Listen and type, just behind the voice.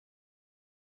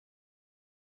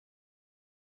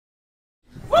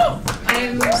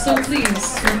I'm so pleased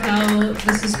with how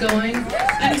this is going.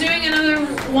 I'm doing another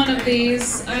one of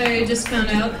these. I just found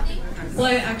out. Well,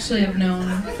 I actually have known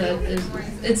that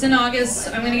it's in August.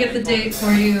 I'm going to get the date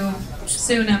for you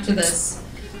soon after this.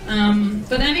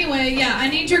 But anyway, yeah, I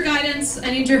need your guidance. I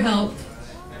need your help.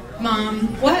 Mom.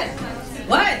 What?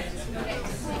 What?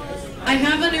 I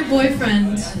have a new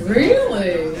boyfriend.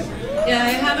 Really? Yeah, I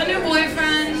have a new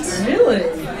boyfriend. Really?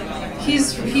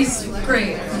 He's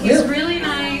great. He's really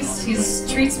nice. He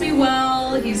treats me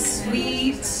well. He's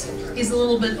sweet. He's a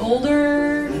little bit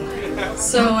older.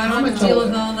 So I don't have to deal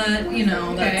with all that, you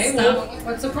know, that stuff. Well,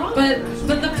 what's the problem?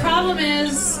 But the problem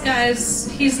is, guys,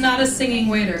 he's not a singing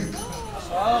waiter.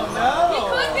 Oh no! He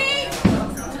could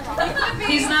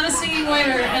be. He's not a singing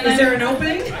waiter. And is there an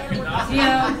opening?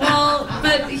 Yeah. Well,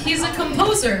 but he's a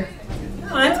composer.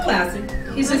 Oh, that's classic.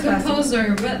 He's a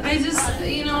composer, but I just,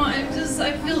 you know, I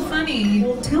feel funny.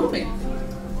 Well, tell me.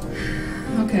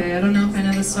 Okay, I don't know if I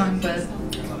know the song, but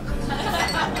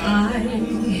I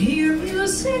hear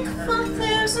music, but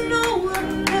there's no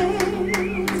one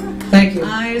there. Thank you.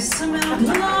 I smell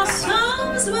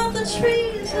blossoms, but the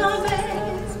trees are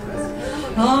bare.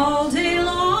 All day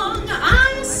long,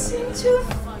 I seem to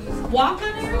walk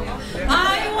on air.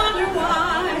 I wonder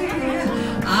why.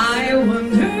 I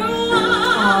wonder why.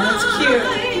 Oh, that's cute.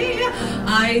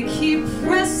 I keep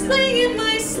wrestling in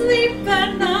my sleep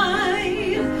at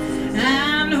night.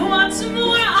 And what's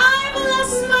more, I've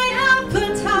lost my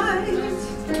appetite.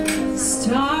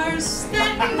 Stars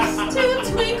that used to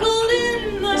twinkle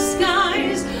in the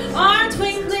skies are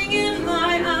twinkling in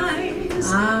my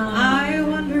eyes. I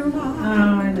wonder why.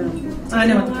 Oh, I know. I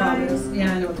know what the problem is.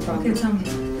 Yeah, I know what the problem Okay, is. tell me.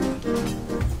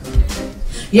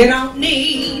 You don't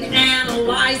need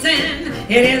analyzing.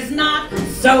 It is not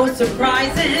so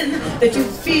surprising that you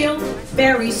feel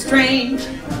very strange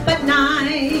but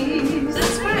nice.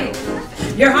 That's right.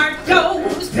 Your heart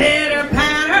goes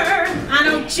pitter-patter. I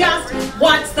know just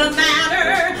what's the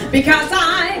matter because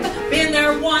I've been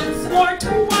there once or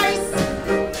twice.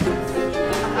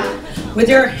 With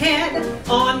your head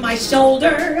on my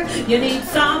shoulder, you need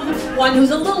someone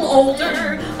who's a little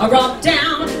older. A rub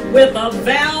down with a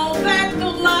velvet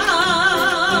glove.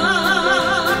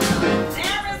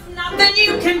 There is nothing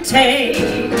you can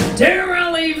take to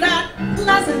relieve that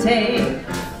pleasant ache.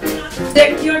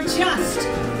 Think you're just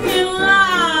in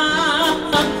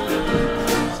love.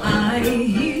 I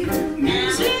hear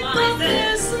music, but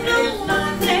there's no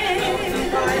one there.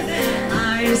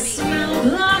 I smell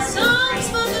blossoms,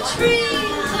 but the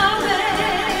trees are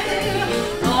bare.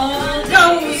 All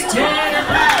goes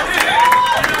Pitter-patter.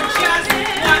 Just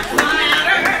what's the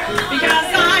matter? Because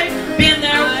I've been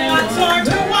there once or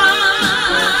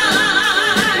twice.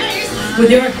 With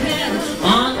your head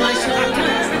on my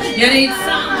shoulder, you need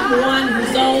someone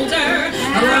who's older.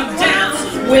 A rub down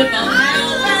with a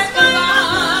velvet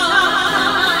glove.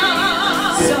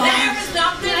 So there's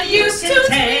nothing I used to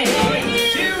take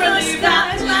to relieve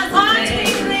that pleasant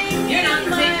ache. You're not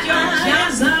think you're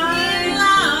just in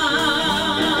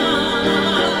love.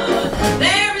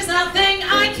 There is nothing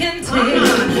I can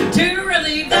take to